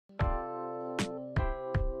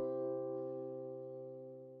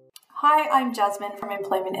Hi, I'm Jasmine from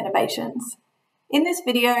Employment Innovations. In this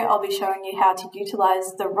video, I'll be showing you how to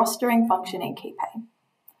utilise the rostering function in KeyPay.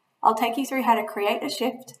 I'll take you through how to create a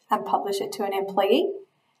shift and publish it to an employee,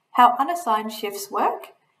 how unassigned shifts work,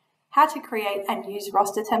 how to create and use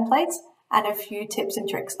roster templates, and a few tips and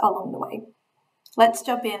tricks along the way. Let's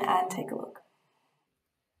jump in and take a look.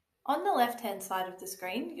 On the left-hand side of the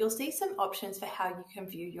screen, you'll see some options for how you can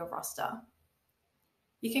view your roster.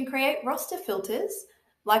 You can create roster filters,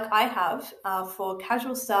 like I have for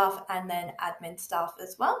casual staff and then admin staff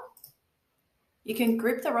as well. You can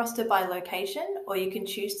group the roster by location, or you can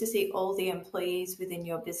choose to see all the employees within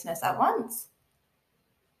your business at once.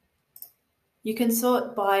 You can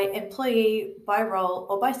sort by employee, by role,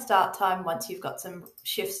 or by start time once you've got some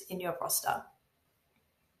shifts in your roster.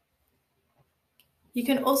 You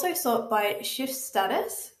can also sort by shift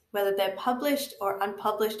status, whether they're published or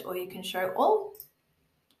unpublished, or you can show all.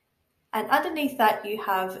 And underneath that, you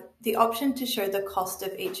have the option to show the cost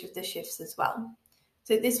of each of the shifts as well.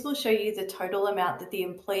 So this will show you the total amount that the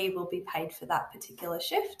employee will be paid for that particular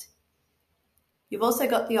shift. You've also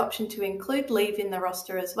got the option to include leave in the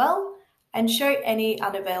roster as well and show any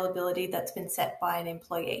unavailability that's been set by an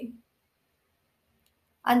employee.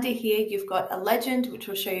 Under here, you've got a legend, which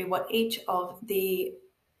will show you what each of the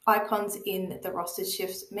icons in the roster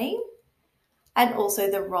shifts mean, and also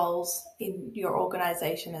the roles in your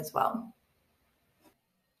organisation as well.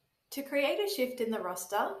 To create a shift in the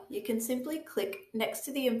roster, you can simply click next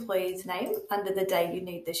to the employee's name under the day you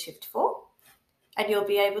need the shift for, and you'll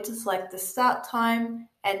be able to select the start time,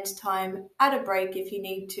 end time, add a break if you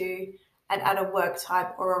need to, and add a work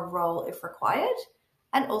type or a role if required,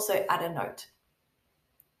 and also add a note.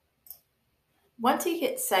 Once you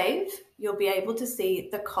hit save, you'll be able to see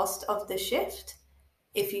the cost of the shift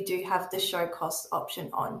if you do have the show cost option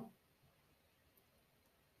on.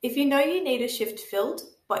 If you know you need a shift filled,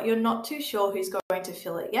 but you're not too sure who's going to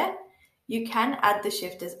fill it yet, you can add the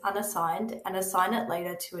shift as unassigned and assign it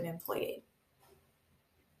later to an employee.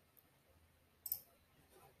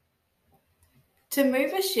 To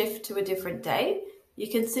move a shift to a different day, you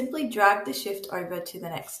can simply drag the shift over to the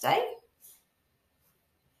next day.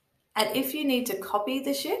 And if you need to copy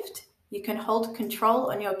the shift, you can hold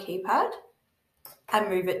Control on your keypad and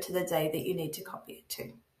move it to the day that you need to copy it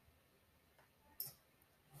to.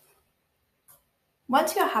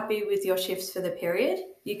 Once you're happy with your shifts for the period,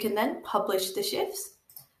 you can then publish the shifts,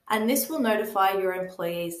 and this will notify your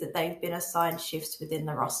employees that they've been assigned shifts within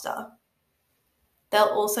the roster. They'll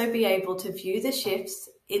also be able to view the shifts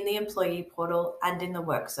in the employee portal and in the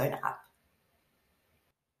WorkZone app.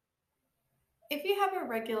 If you have a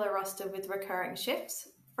regular roster with recurring shifts,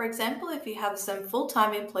 for example, if you have some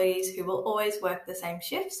full-time employees who will always work the same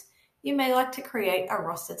shifts, you may like to create a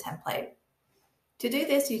roster template. To do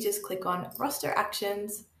this, you just click on Roster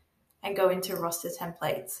Actions and go into Roster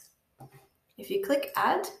Templates. If you click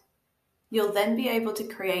Add, you'll then be able to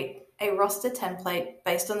create a roster template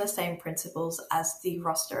based on the same principles as the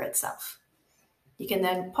roster itself. You can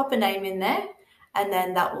then pop a name in there, and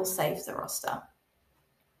then that will save the roster.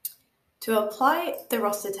 To apply the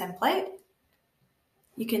roster template,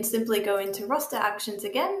 you can simply go into Roster Actions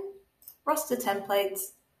again, Roster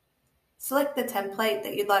Templates, select the template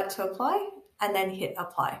that you'd like to apply, and then hit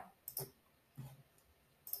Apply.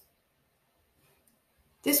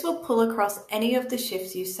 This will pull across any of the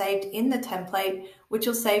shifts you saved in the template, which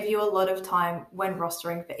will save you a lot of time when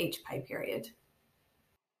rostering for each pay period.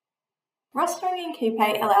 Rostering in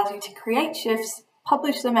KeyPay allows you to create shifts,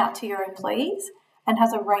 publish them out to your employees, and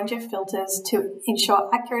has a range of filters to ensure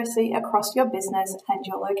accuracy across your business and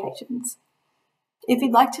your locations. If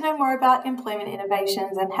you'd like to know more about Employment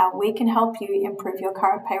Innovations and how we can help you improve your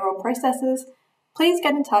current payroll processes, please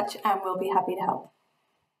get in touch and we'll be happy to help.